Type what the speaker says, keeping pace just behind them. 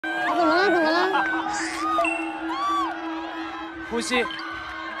呼吸，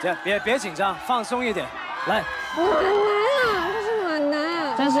别紧张，放松一点，来。很难啊，这是很难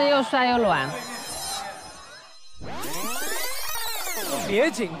啊。真是又帅又软。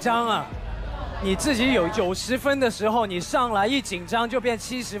别紧张啊，你自己有90分的时候，你上来一紧张就变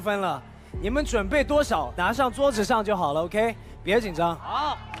70分了。你们准备多少，拿上桌子上就好了 ，OK？ 别紧张。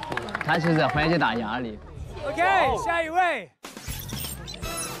好。他其实回去打哑铃。OK， 下一位。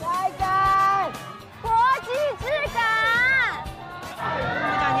下一个，国际质感。队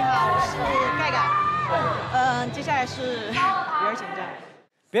长你好，我是盖盖。接下来是有点紧张。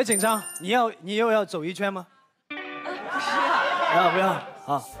别紧张，你又要走一圈吗？不要，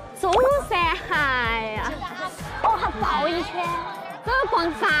好。中山海呀，哦，还跑一圈，这是逛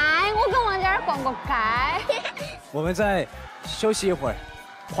街，我跟王嘉尔逛过街。我们再休息一会儿，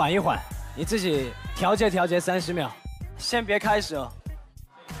缓一缓，你自己调节30秒，先别开始哦。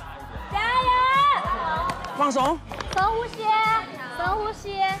加油！放松。深呼吸，深呼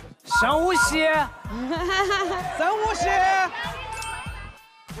吸。深呼吸。深呼吸。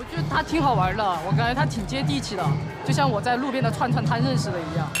我觉得他挺好玩的，我感觉他挺接地气的，就像我在路边的串摊认识的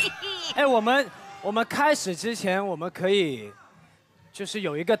一样。哎，我们开始之前，我们可以就是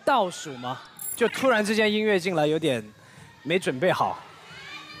有一个倒数吗？就突然之间音乐进来，有点没准备好，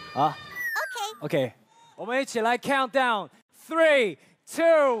啊 ？OK， 我们一起来 count down 3,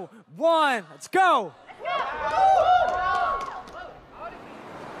 2, 1, let's go。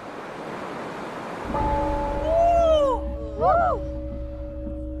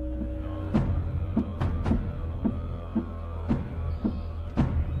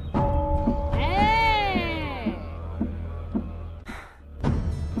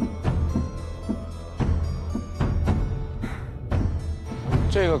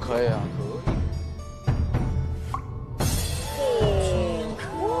这个可以啊，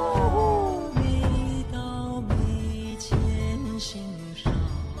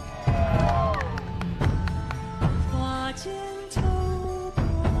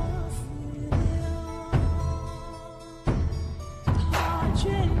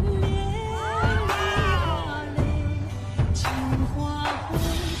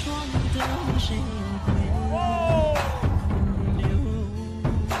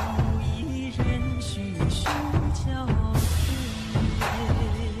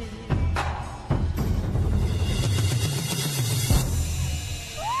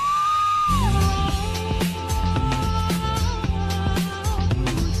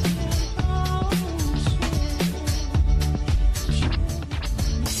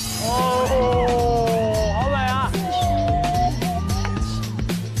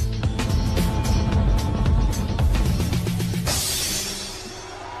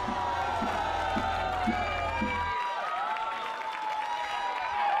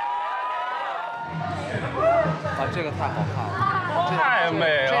这个太好看了，太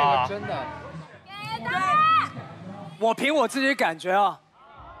美了，真的。我凭我自己感觉啊，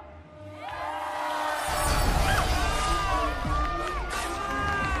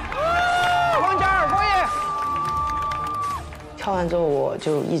王嘉尔过夜。跳完之后，我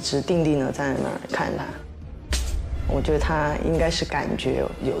就一直定定的站在那儿看他。我觉得他应该是感觉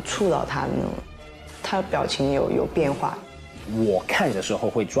有触到他的那种，他的表情有变化。我看的时候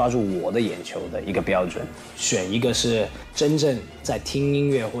会抓住我的眼球的一个标准，选一个是真正在听音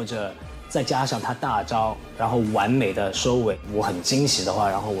乐或者再加上他大招，然后完美的收尾，我很惊喜的话，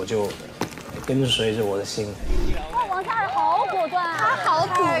然后我就跟随着我的心。哇，王嘉尔好果断啊，他好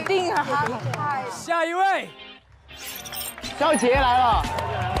笃定啊，下一位，肖杰来了。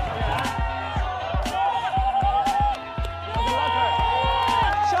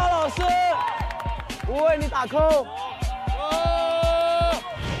肖老师，我为你打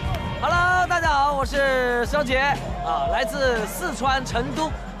call。Hello， 大家好，我是肖杰啊，来自四川成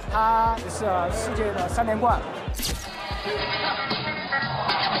都。他也是世界的3连冠。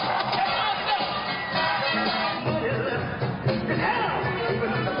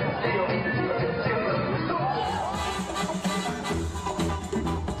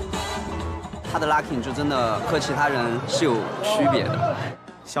他的 locking 就真的和其他人是有区别的。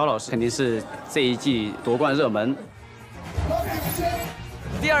肖老师肯定是这一季夺冠热门。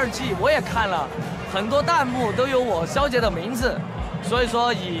第2季我也看了，很多弹幕都有我肖杰的名字，所以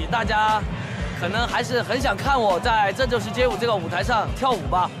说以大家可能还是很想看我在这就是街舞这个舞台上跳舞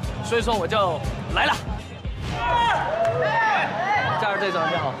吧，所以说我就来了。嘉尔队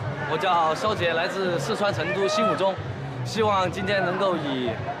长你好，我叫肖杰，来自四川成都新五中，希望今天能够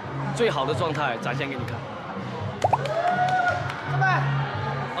以最好的状态展现给你看。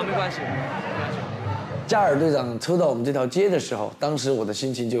哦，没关系，没关系。嘉尔队长抽到我们这条街的时候，当时我的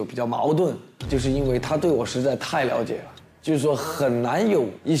心情就比较矛盾，就是因为他对我实在太了解了，就是说很难有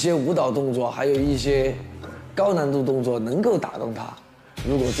一些舞蹈动作，还有一些高难度动作能够打动他。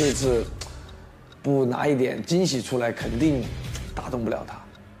如果这次不拿一点惊喜出来，肯定打动不了他。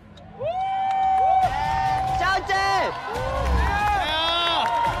小姐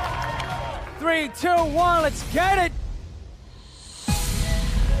！3, 2, 1, let's get it！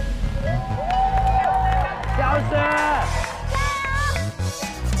 小姐。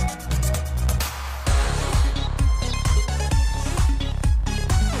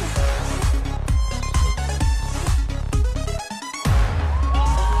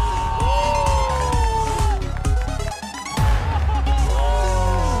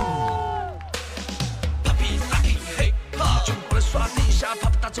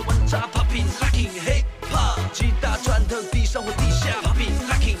吉他穿透地上或地下 ，Popping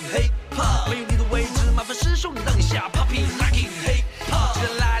Locking Hip Hop， 没有你的位置，麻烦师兄你让一下 ，Popping Locking Hip Hop， 既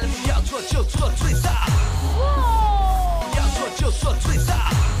然来了，不要错就错最大，不要错就错最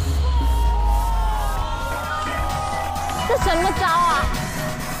大。这什么招啊？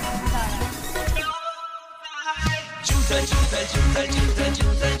就在这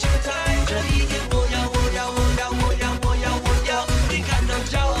一天，我要，你感到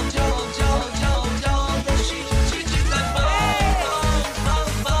骄傲的心情在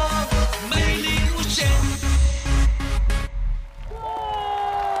放，美丽无限。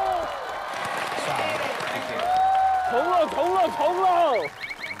重了！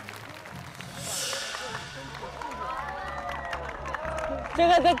这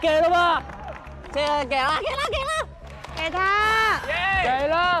个得给了吧？这个给了，给他，给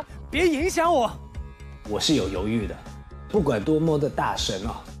了，别影响我。我是有犹豫的，不管多么的大神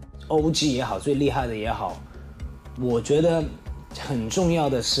啊 ，OG 也好，最厉害的也好，我觉得很重要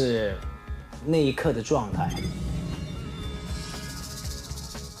的是那一刻的状态。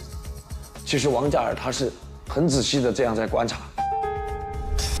其实王嘉尔他是很仔细的这样在观察，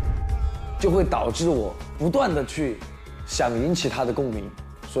就会导致我不断的去想引起他的共鸣，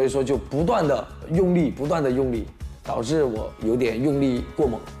所以说就不断的用力，导致我有点用力过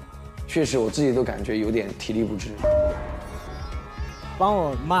猛，确实我自己都感觉有点体力不支。帮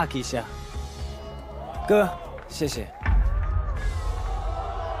我 mark 一下，哥，谢谢。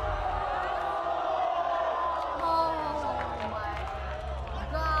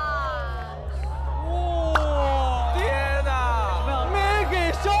天哪！没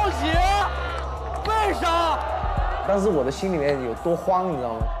给肖杰，为啥？当时我的心里面有多慌，你知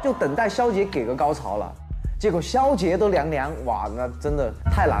道吗？就等待肖杰给个高潮了，结果肖杰都凉，哇，那真的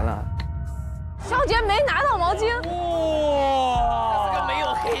太难了。肖杰没拿到毛巾。哇，这是个没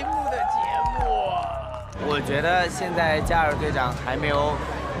有黑幕的节目。我觉得现在嘉尔队长还没有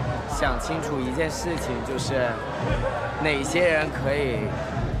想清楚一件事情，就是哪些人可以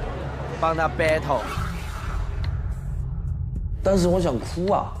帮他 battle。当时我想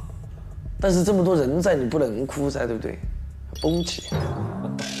哭啊，但是这么多人在，你不能哭噻，对不对？绷起。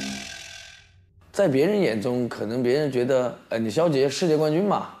在别人眼中，可能别人觉得，你肖杰世界冠军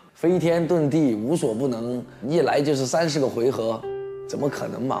嘛，飞天遁地，无所不能，一来就是30个回合，怎么可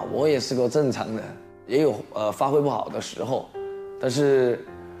能嘛？我也是个正常的，也有发挥不好的时候，但是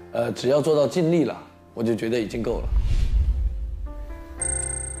只要做到尽力了，我就觉得已经够了。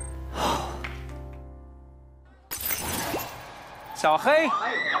小黑，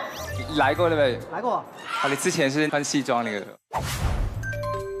来过对不对？来过。啊，你之前是穿西装那个。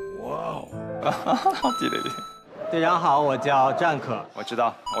哇哦！记得。队长好，我叫战可。我知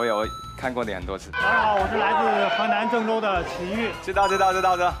道，我有看过你很多次。大家好，我是来自河南郑州的齐豫。知道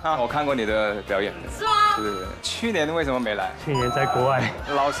啊！我看过你的表演。是吗？对。去年为什么没来？去年在国外。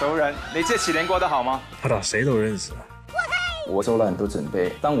老熟人，你这几年过得好吗？他打谁都认识。我做了很多准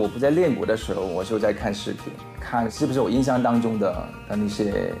备，当我不在练舞的时候，我就在看视频，看是不是我印象当中的那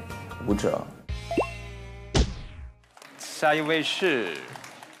些舞者。下一位是。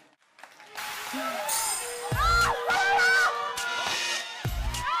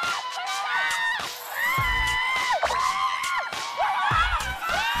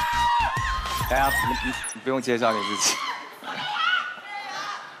大家，你不用介绍你自己，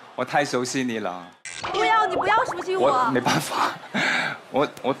我太熟悉你了。你不要熟悉我。我没办法，我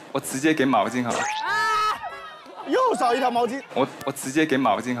直接给毛巾好了。又少一条毛巾。我直接给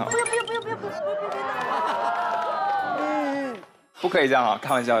毛巾好了。不用。不可以这样啊！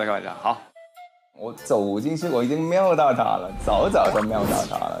开玩笑。好，我走进去，我已经瞄到他了，早就瞄到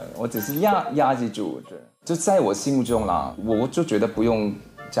他了。我只是压制住，就在我心目中啦，我就觉得不用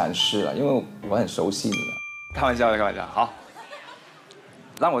展示了，因为我很熟悉你。开玩笑。好，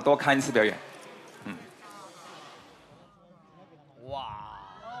让我多看一次表演。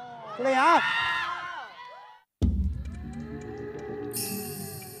2。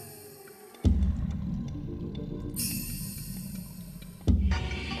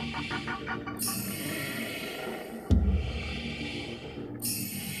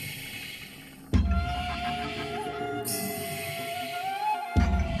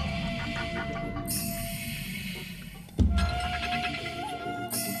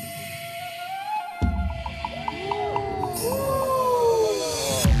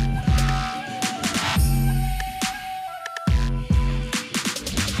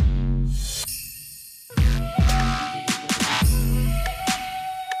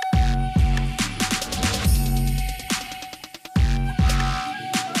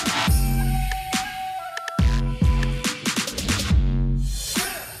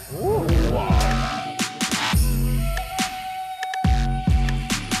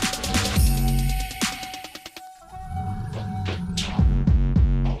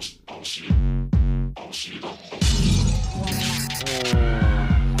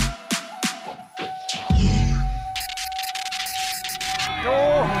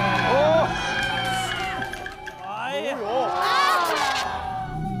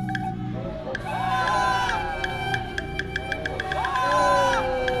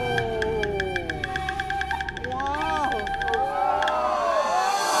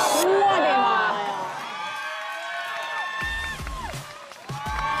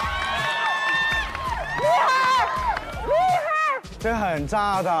这很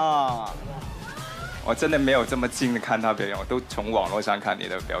炸的，我真的没有这么近的看他表演，我都从网络上看你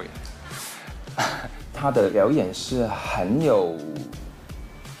的表演。他的表演是很有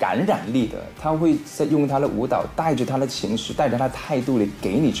感染力的，他会用他的舞蹈带着他的情绪，带着他的态度来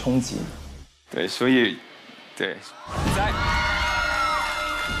给你冲击。对，所以，对，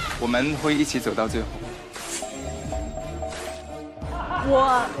我们会一起走到最后。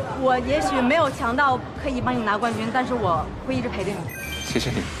我也许没有强到可以帮你拿冠军，但是我会一直陪着你。谢谢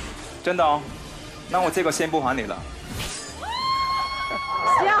你，真的哦。那我这个先不还你了。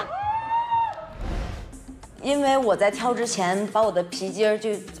行。因为我在跳之前把我的皮筋就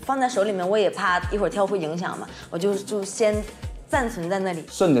放在手里面，我也怕一会儿跳会影响嘛，我就先暂存在那里。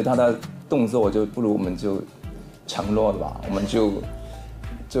顺着他的动作，就不如我们就承诺了吧，我们就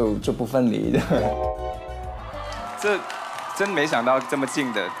不分离的。这真没想到这么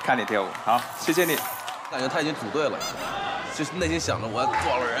近的看你跳舞，好，谢谢你。感觉他已经组队了，就是内心想着我要多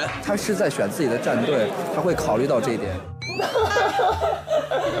少个人。他是在选自己的战队，他会考虑到这一点。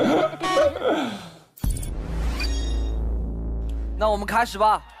那我们开始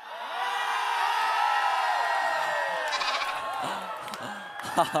吧。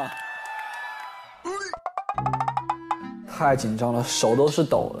哈哈，太紧张了，手都是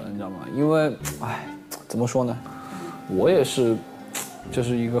抖的，你知道吗？因为，哎，怎么说呢？我也是，就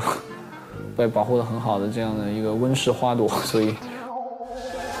是一个被保护得很好的这样的一个温室花朵，所以。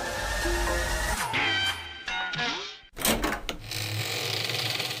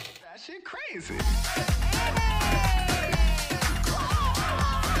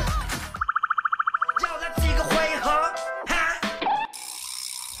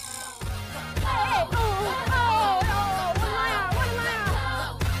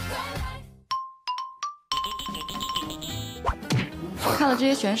看到这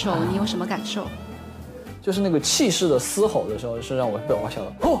些选手，你有什么感受？就是那个气势的嘶吼的时候，是让我被我吓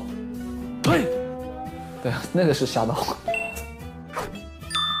到。哦，对，对，那个是吓到我。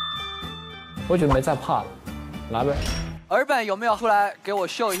我觉得没再怕了，来呗。耳本有没有出来给我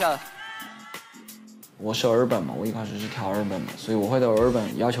秀一下？我是耳本嘛，我一开始是跳耳本嘛，所以我会对耳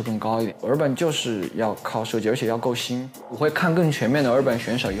本要求更高一点。耳本就是要靠设计，而且要够新。我会看更全面的耳本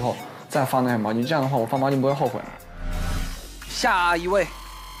选手以后再放那些毛巾，这样的话我放毛巾不会后悔。下一位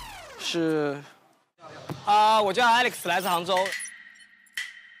是我叫 Alex， 来自杭州。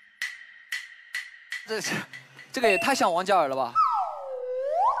这个也太像王嘉尔了吧？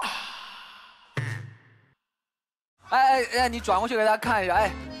哎，你转过去给大家看一下，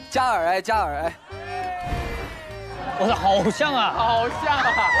哎，嘉尔，哎，嘉尔，哎，我说好像啊，好像啊！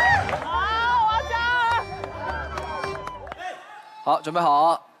王嘉尔，好，准备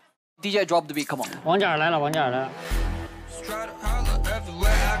好 ，DJ drop the beat，come on。王嘉尔来了，王嘉尔来了。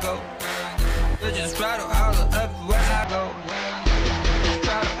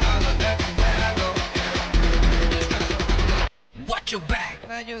Watch your back.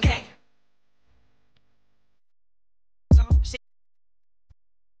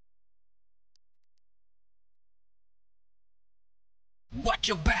 Watch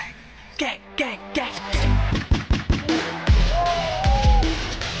your back. Gang, gang, gang.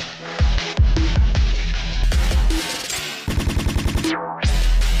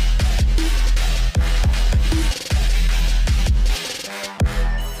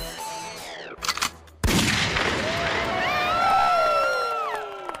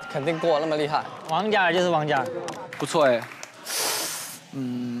 肯定过，那么厉害。王嘉尔就是王嘉尔，不错哎。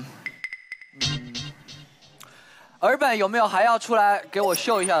尔本有没有还要出来给我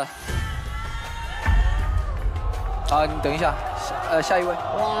秀一下的？好，你等一下，下一位。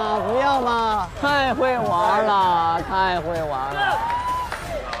哇，不要嘛，太会玩了，太会玩了。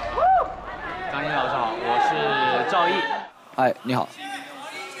张欣老师好，我是赵毅。哎，你好。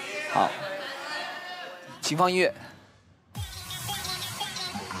好，请放音乐。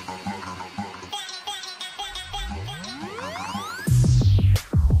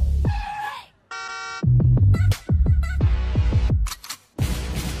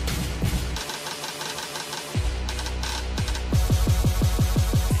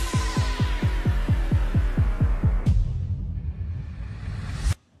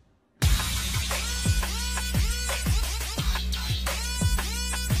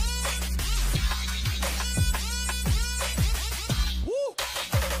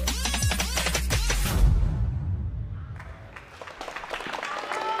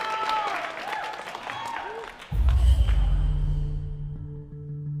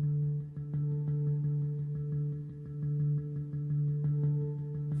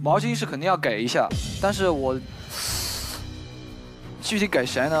毛巾是肯定要给一下，但是我具体给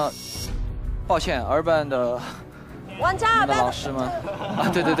谁呢？抱歉，Urban 的王嘉尔的老师们啊，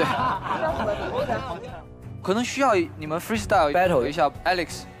对对对，可能需要你们 freestyle battle 一下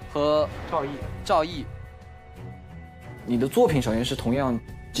Alex 和赵毅。你的作品首先是同样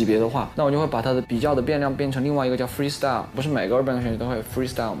级别的话，那我就会把它的比较的变量变成另外一个叫 freestyle， 不是每个 Urban 的选手都会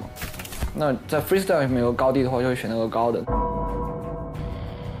freestyle 吗？那在 freestyle 里面有个高低的话，就会选那个高的。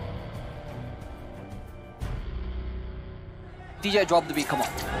DJ drop the beat, come on.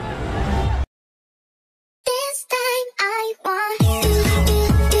 This time I want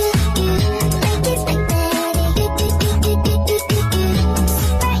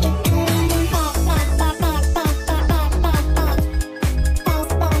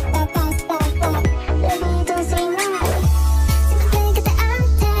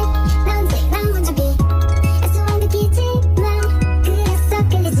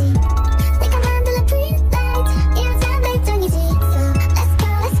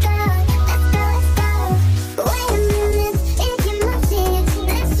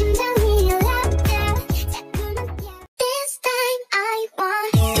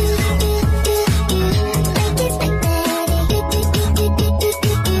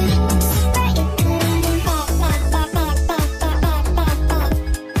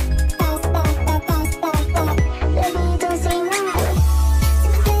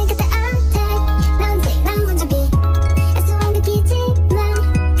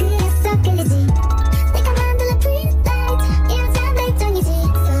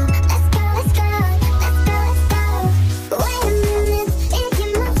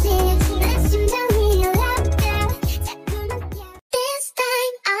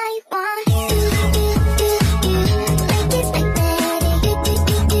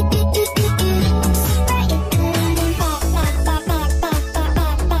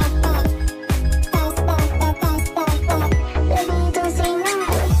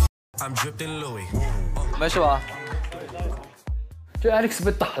Louis， 没事吧？就 Alex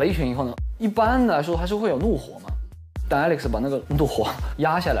被打了一拳以后呢，一般来说还是会有怒火嘛，但 Alex 把那个怒火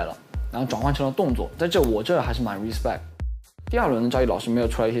压下来了，然后转换成了动作，在我这还是蛮 respect。第二轮的赵毅老师没有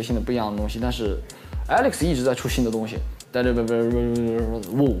出来一些新的不一样的东西，但是 Alex 一直在出新的东西，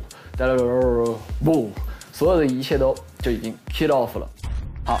所有的一切都就已经 kick off 了。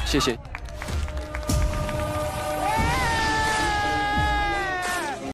好，谢谢。